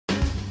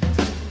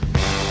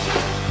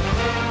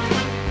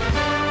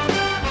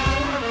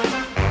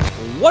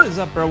What is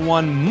up,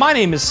 everyone? My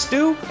name is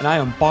Stu, and I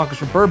am Bonkers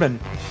for Bourbon.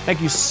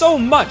 Thank you so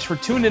much for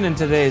tuning in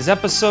today's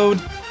episode.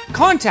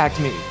 Contact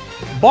me,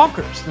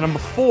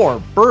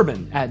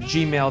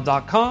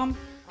 bonkers4bourbon@gmail.com,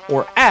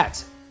 or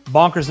at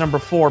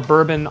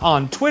bonkers4bourbon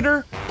on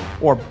Twitter,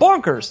 or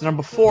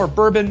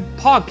bonkers4bourbon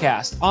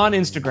podcast on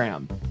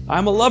Instagram.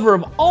 I'm a lover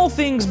of all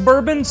things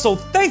bourbon, so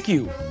thank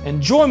you,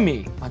 and join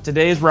me on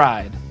today's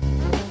ride.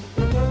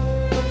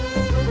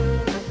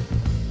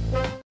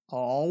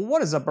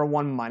 What is up,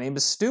 everyone? My name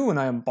is Stu, and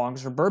I am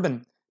Bonkers for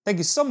Bourbon. Thank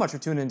you so much for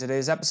tuning in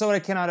today's episode. I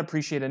cannot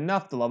appreciate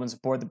enough the love and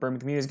support the bourbon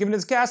community has given to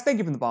this cast. Thank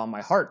you from the bottom of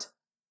my heart.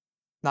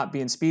 Not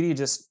being speedy,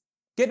 just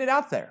getting it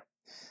out there.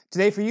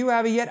 Today for you, I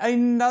have yet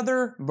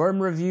another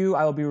bourbon review.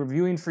 I will be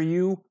reviewing for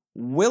you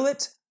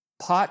Willet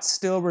Pot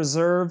Still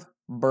Reserve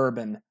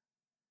Bourbon.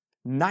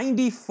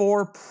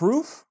 94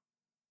 proof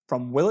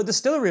from Willet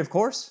Distillery, of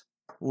course.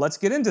 Let's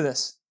get into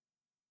this.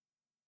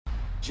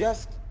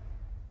 Just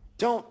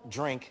don't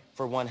drink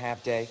for one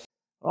half day.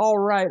 All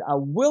right, a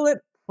Willet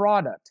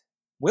product.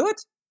 Willet?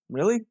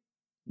 Really?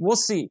 We'll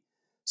see.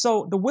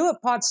 So the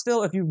Willet Pot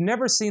Still, if you've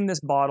never seen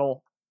this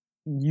bottle,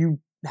 you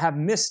have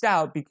missed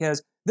out,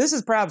 because this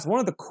is perhaps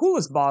one of the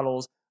coolest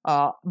bottles,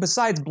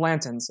 besides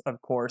Blanton's,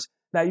 of course,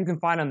 that you can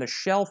find on the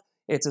shelf.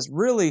 It's this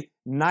really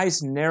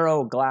nice,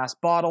 narrow glass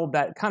bottle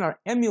that kind of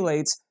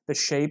emulates the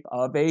shape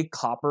of a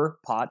copper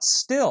pot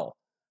still.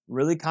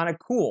 Really kind of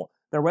cool.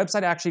 Their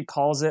website actually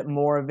calls it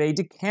more of a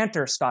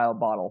decanter style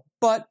bottle,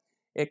 but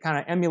it kind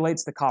of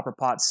emulates the copper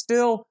pot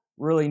still.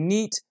 Really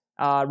neat.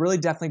 Really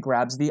definitely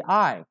grabs the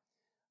eye.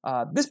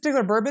 This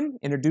particular bourbon,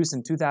 introduced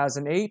in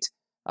 2008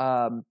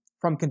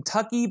 from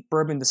Kentucky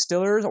Bourbon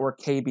Distillers, or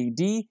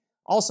KBD,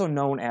 also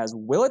known as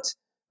Willet.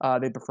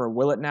 They prefer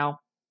Willet now.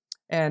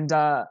 And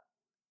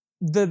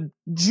the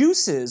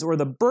juices, or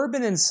the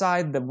bourbon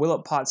inside the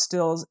Willet Pot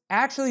Still, is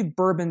actually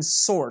bourbon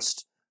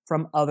sourced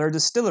from other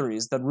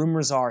distilleries. The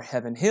rumors are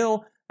Heaven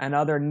Hill and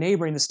other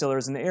neighboring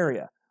distillers in the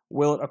area.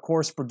 Willet, of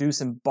course,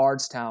 produced in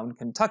Bardstown,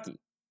 Kentucky.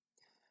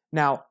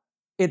 Now,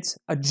 it's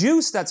a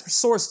juice that's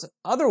sourced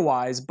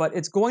otherwise, but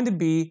it's going to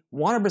be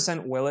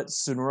 100% Willet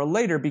sooner or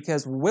later,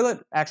 because Willet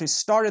actually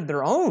started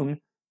their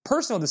own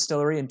personal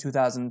distillery in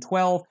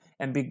 2012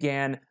 and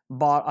began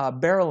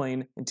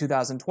barreling in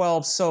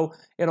 2012. So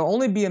it'll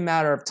only be a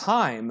matter of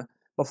time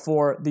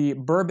before the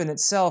bourbon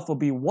itself will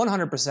be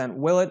 100%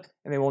 Willet,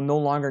 and they will no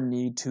longer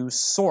need to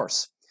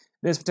source.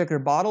 This particular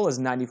bottle is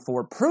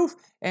 94 proof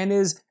and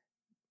is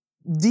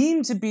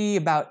deemed to be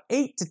about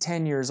 8 to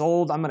 10 years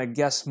old. I'm going to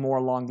guess more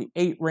along the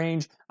 8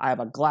 range. I have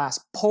a glass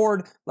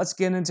poured. Let's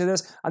get into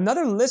this.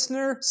 Another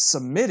listener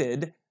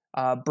submitted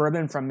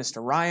bourbon from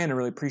Mr. Ryan. I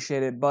really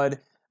appreciate it, bud.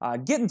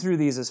 Getting through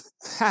these as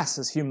fast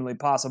as humanly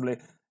possible.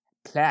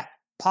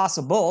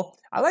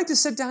 I like to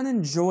sit down and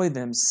enjoy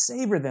them,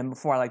 savor them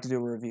before I like to do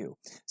a review.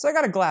 So I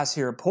got a glass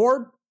here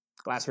poured.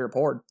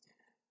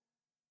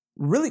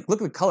 Really,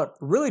 look at the color.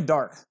 Really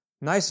dark.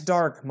 Nice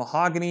dark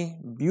mahogany.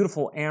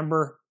 Beautiful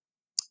amber.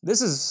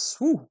 This is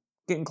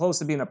getting close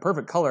to being a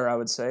perfect color, I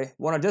would say.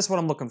 Just what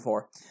I'm looking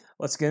for.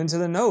 Let's get into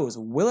the nose.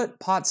 Willet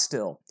Pot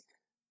Still.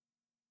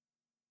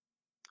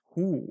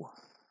 Ooh.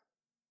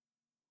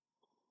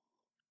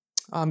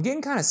 I'm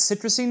getting kind of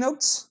citrusy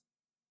notes.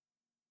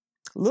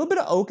 A little bit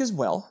of oak as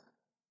well.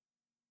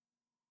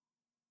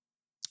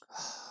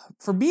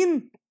 For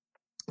being,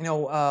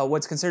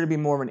 what's considered to be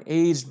more of an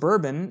aged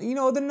bourbon,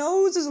 the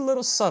nose is a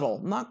little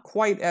subtle. Not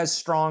quite as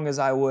strong as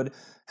I would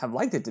have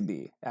liked it to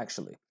be,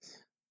 actually.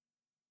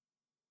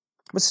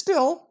 But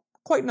still,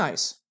 quite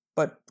nice.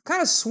 But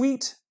kind of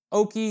sweet,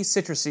 oaky,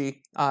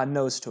 citrusy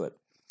nose to it.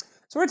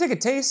 So we're going to take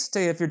a taste.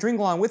 If you're drinking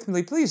along with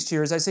me, please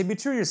cheers. I say be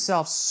true to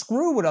yourself.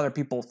 Screw what other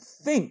people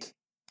think.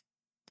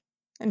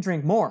 And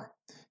drink more.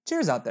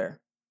 Cheers out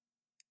there.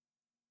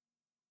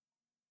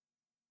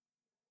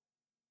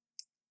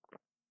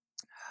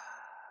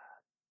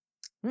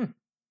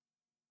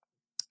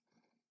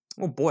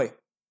 Oh boy.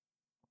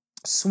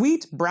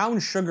 Sweet brown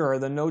sugar are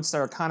the notes that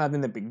are kind of in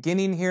the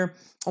beginning here.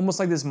 Almost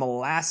like this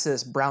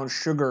molasses brown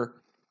sugar.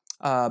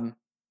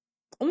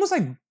 Almost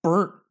like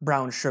burnt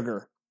brown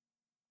sugar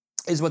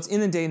is what's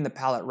inundating the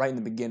palate right in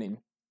the beginning.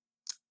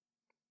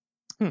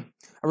 I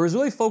was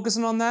really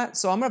focusing on that,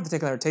 so I'm going to have to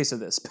take another taste of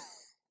this.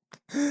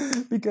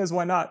 Because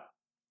why not?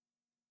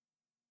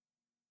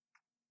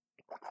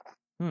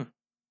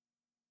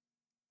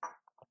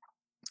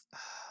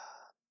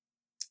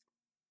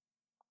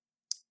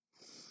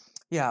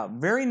 Yeah,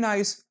 very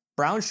nice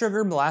brown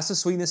sugar, molasses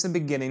sweetness in the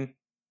beginning.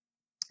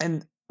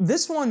 And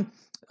this one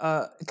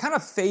kind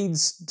of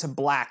fades to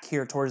black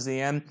here towards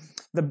the end.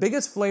 The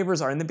biggest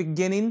flavors are in the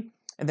beginning,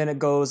 and then it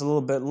goes a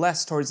little bit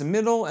less towards the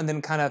middle, and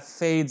then kind of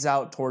fades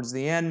out towards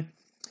the end.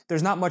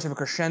 There's not much of a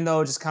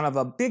crescendo, just kind of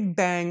a big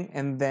bang,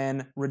 and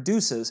then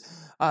reduces.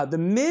 The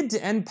mid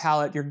to end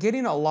palate, you're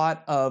getting a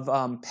lot of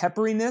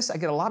pepperiness. I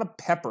get a lot of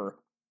pepper,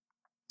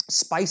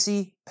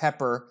 spicy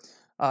pepper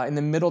in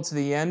the middle to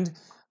the end.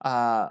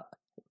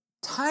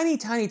 tiny,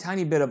 tiny,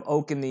 tiny bit of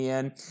oak in the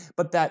end,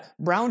 but that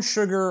brown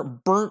sugar,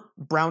 burnt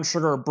brown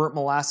sugar or burnt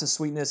molasses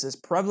sweetness is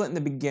prevalent in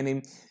the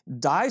beginning,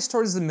 dies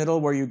towards the middle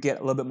where you get a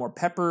little bit more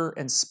pepper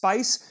and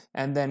spice,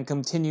 and then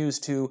continues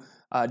to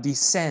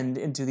descend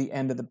into the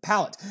end of the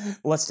palate.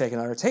 Let's take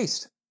another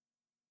taste.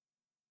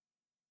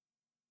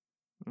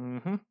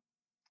 Mm-hmm.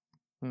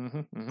 Mm-hmm.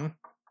 Mm-hmm.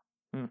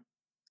 Mm.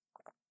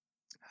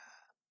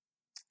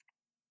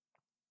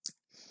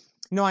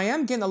 You know, I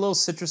am getting a little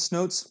citrus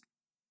notes,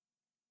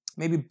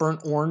 maybe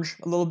burnt orange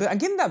a little bit. I'm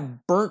getting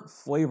that burnt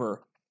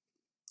flavor.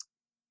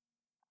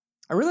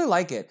 I really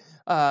like it.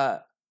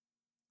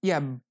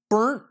 Yeah,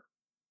 burnt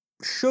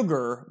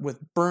sugar with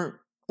burnt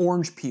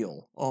orange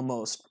peel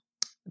almost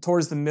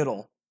towards the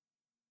middle.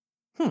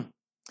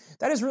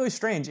 That is really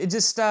strange. It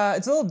just,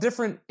 it's a little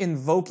different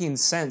invoking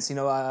sense. You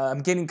know, I'm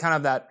getting kind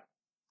of that,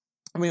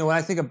 I mean, when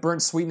I think of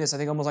burnt sweetness, I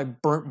think almost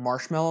like burnt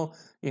marshmallow,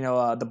 you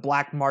know, the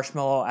black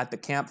marshmallow at the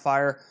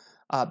campfire.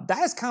 That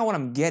is kind of what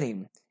I'm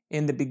getting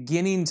in the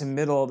beginning to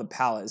middle of the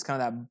palate. It's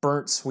kind of that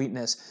burnt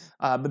sweetness.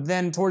 But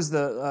then towards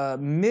the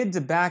mid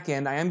to back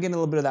end, I am getting a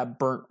little bit of that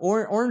burnt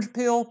orange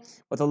peel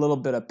with a little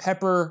bit of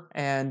pepper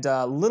and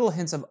little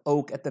hints of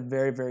oak at the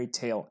very, very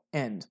tail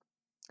end.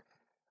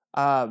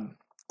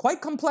 Quite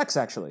complex,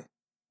 actually.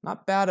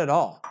 Not bad at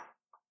all.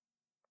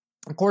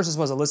 Of course, this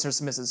was a listener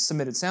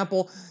submitted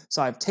sample,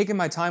 so I've taken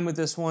my time with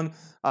this one.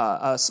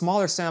 A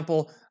smaller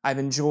sample. I've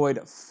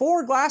enjoyed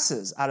 4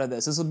 glasses out of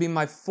this. This will be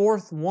my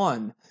 4th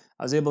one.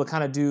 I was able to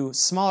kind of do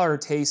smaller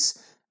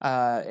tastes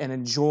and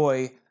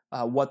enjoy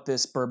what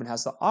this bourbon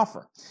has to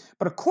offer.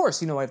 But of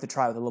course, you know, I have to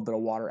try with a little bit of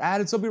water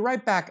added, so I'll be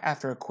right back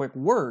after a quick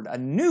word, a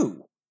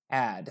new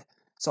ad.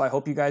 So I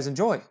hope you guys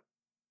enjoy.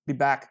 Be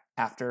back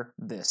after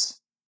this.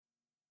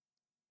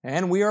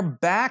 And we are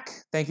back.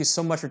 Thank you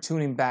so much for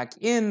tuning back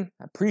in.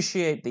 I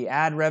appreciate the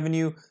ad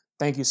revenue.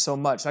 Thank you so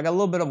much. I got a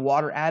little bit of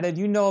water added.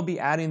 You know I'll be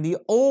adding the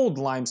Old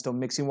Limestone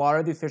Mixing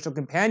Water, the official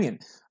companion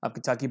of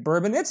Kentucky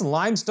Bourbon. It's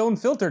limestone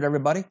filtered,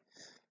 everybody.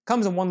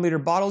 Comes in 1-liter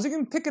bottles. You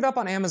can pick it up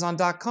on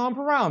Amazon.com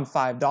for around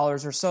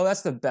 $5 or so.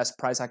 That's the best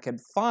price I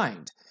could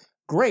find.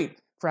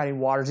 Great for adding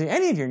water to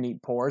any of your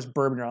neat pours,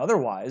 bourbon or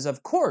otherwise.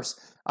 Of course,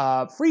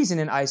 freezing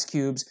in ice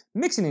cubes,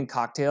 mixing in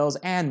cocktails,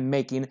 and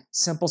making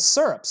simple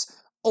syrups.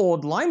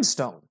 Old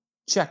Limestone.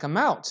 Check them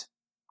out.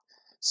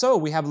 So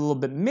we have a little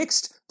bit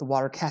mixed, the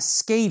water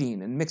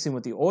cascading and mixing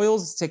with the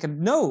oils. Let's take a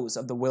nose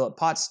of the Willet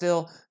Pot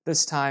Still,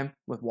 this time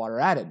with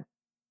water added.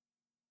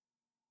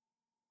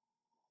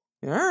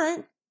 All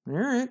right.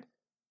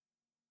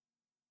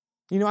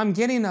 You know, I'm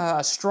getting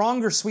a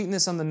stronger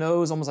sweetness on the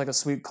nose, almost like a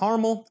sweet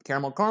caramel,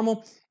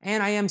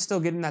 and I am still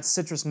getting that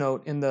citrus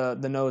note in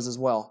the nose as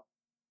well.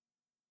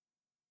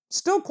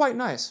 Still quite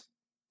nice.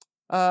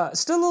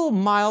 Still a little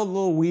mild, a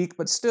little weak,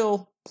 but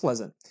still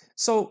pleasant.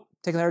 So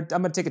I'm going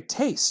to take a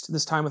taste,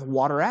 this time with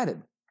water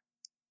added.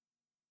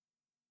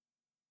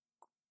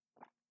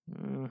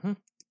 Mm-hmm.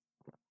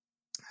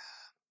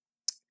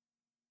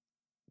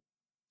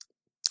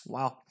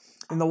 Wow.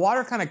 And the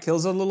water kind of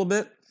kills it a little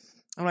bit.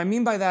 And what I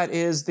mean by that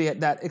is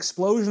that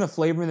explosion of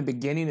flavor in the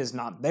beginning is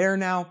not there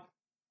now.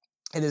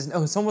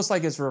 It's almost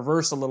like it's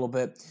reversed a little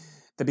bit.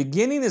 The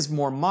beginning is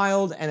more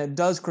mild, and it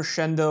does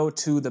crescendo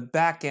to the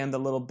back end a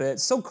little bit.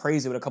 It's so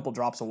crazy what a couple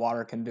drops of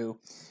water can do.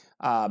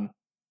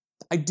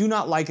 I do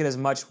not like it as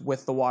much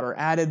with the water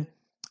added.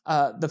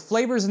 The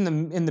flavors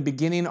in the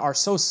beginning are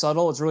so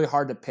subtle, it's really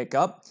hard to pick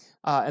up.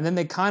 And then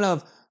they kind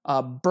of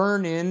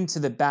burn into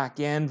the back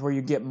end where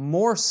you get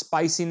more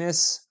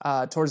spiciness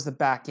towards the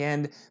back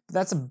end. But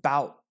that's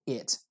about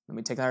it. Let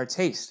me take another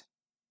taste.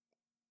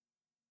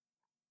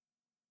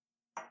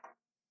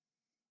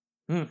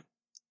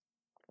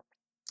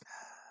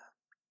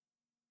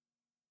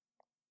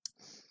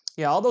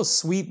 Yeah, all those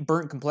sweet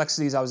burnt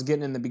complexities I was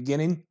getting in the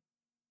beginning,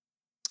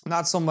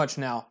 not so much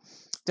now.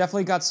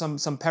 Definitely got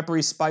some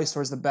peppery spice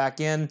towards the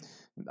back end.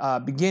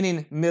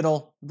 Beginning,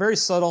 middle, very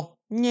subtle.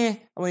 I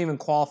wouldn't even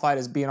qualify it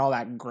as being all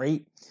that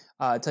great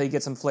until you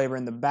get some flavor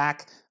in the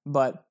back.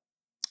 But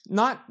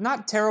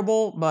not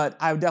terrible, but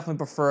I would definitely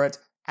prefer it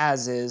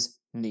as is.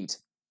 Neat.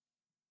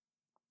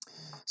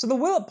 So the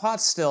Willet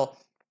Pot Still,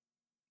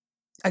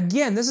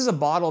 again, this is a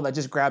bottle that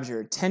just grabs your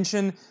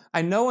attention.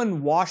 I know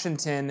in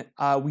Washington,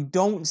 we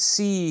don't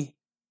see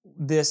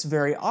this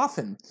very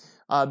often.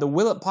 The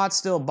Willet Pot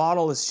Still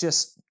bottle is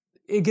just,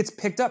 it gets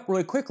picked up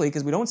really quickly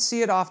because we don't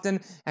see it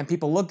often, and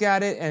people look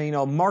at it and, you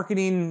know,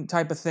 marketing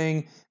type of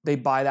thing, they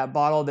buy that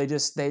bottle.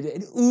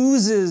 It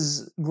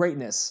oozes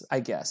greatness,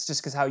 I guess,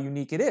 just because how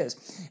unique it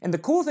is. And the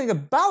cool thing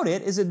about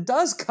it is it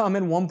does come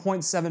in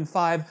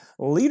 1.75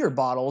 liter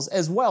bottles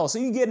as well. So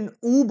you get an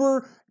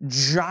uber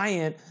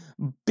giant,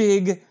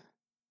 big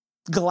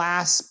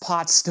glass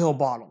pot still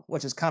bottle,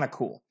 which is kind of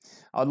cool.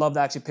 I would love to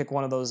actually pick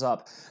one of those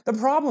up. The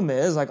problem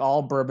is, like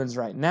all bourbons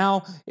right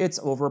now, it's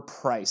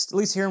overpriced. At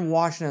least here in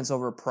Washington, it's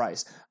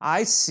overpriced.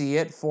 I see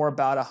it for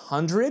about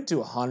 $100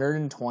 to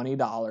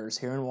 $120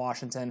 here in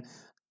Washington.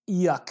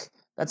 Yuck.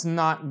 That's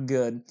not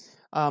good.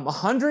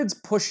 100's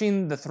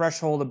pushing the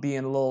threshold of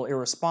being a little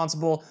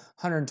irresponsible.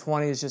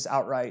 120 is just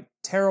outright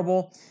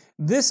terrible.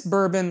 This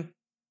bourbon,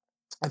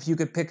 If you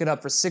could pick it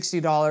up for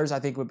 $60, I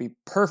think would be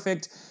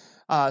perfect.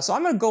 So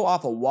I'm going to go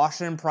off of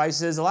Washington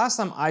prices. The last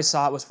time I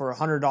saw it was for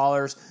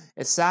 $100.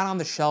 It sat on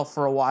the shelf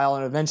for a while,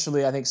 and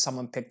eventually I think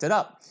someone picked it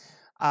up.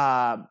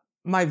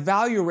 My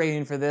value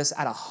rating for this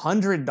at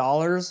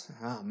 $100,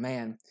 oh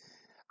man,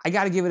 I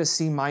got to give it a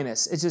C-.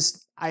 It's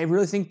just, I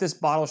really think this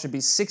bottle should be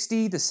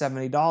 $60 to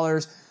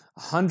 $70.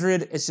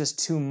 $100, it's just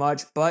too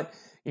much. But,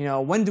 you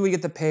know, when do we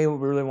get to pay what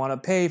we really want to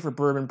pay for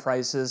bourbon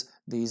prices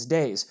these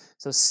days?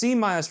 So C-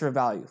 for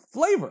value.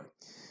 Flavor.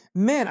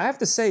 Man, I have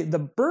to say, the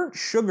burnt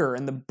sugar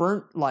and the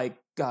burnt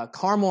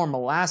caramel or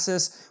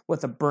molasses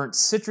with the burnt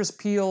citrus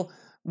peel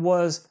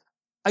was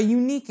a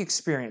unique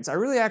experience. I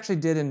really actually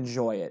did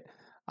enjoy it.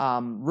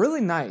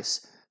 Really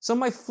nice. So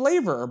my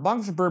flavor, or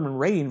Bonkers Bourbon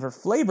rating for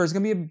flavor is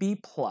going to be a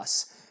B+.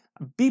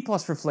 A B+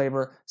 for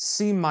flavor,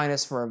 C-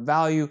 for a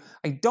value.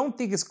 I don't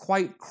think it's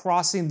quite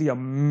crossing the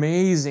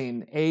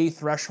amazing A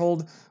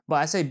threshold, but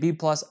I say B+,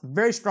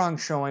 very strong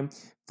showing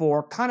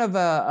for kind of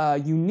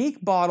a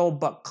unique bottle,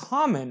 but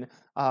common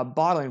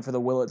bottling for the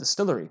Willet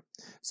Distillery.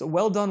 So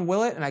well done,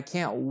 Willet, and I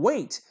can't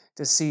wait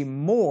to see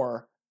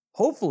more,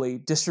 hopefully,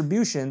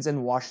 distributions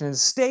in Washington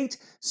State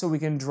so we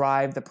can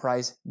drive the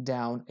price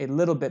down a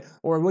little bit.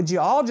 Or would you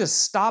all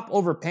just stop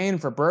overpaying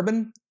for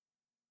bourbon?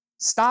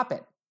 Stop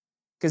it.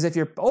 Because if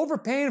you're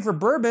overpaying for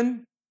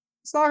bourbon,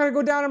 it's not going to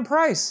go down in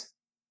price.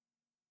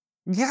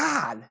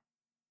 God.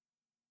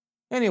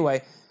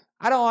 Anyway,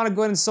 I don't want to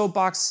go in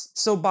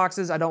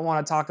soapboxes. I don't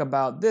want to talk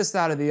about this,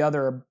 that, or the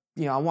other.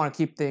 You know, I want to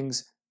keep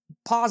things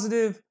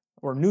positive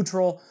or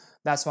neutral.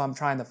 That's what I'm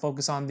trying to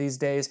focus on these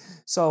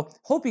days. So,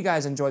 hope you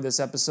guys enjoyed this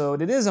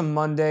episode. It is a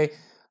Monday.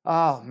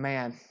 Oh,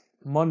 man.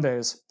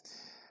 Mondays.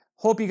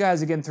 Hope you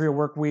guys are getting through your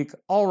work week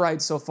all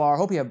right so far.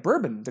 Hope you have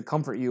bourbon to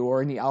comfort you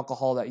or any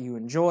alcohol that you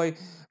enjoy.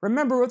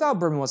 Remember, without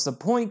bourbon, what's the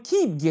point?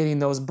 Keep getting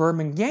those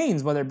bourbon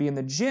gains, whether it be in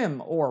the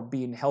gym or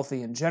being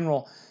healthy in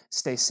general.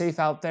 Stay safe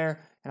out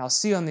there, and I'll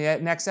see you on the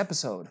next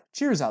episode.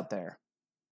 Cheers out there.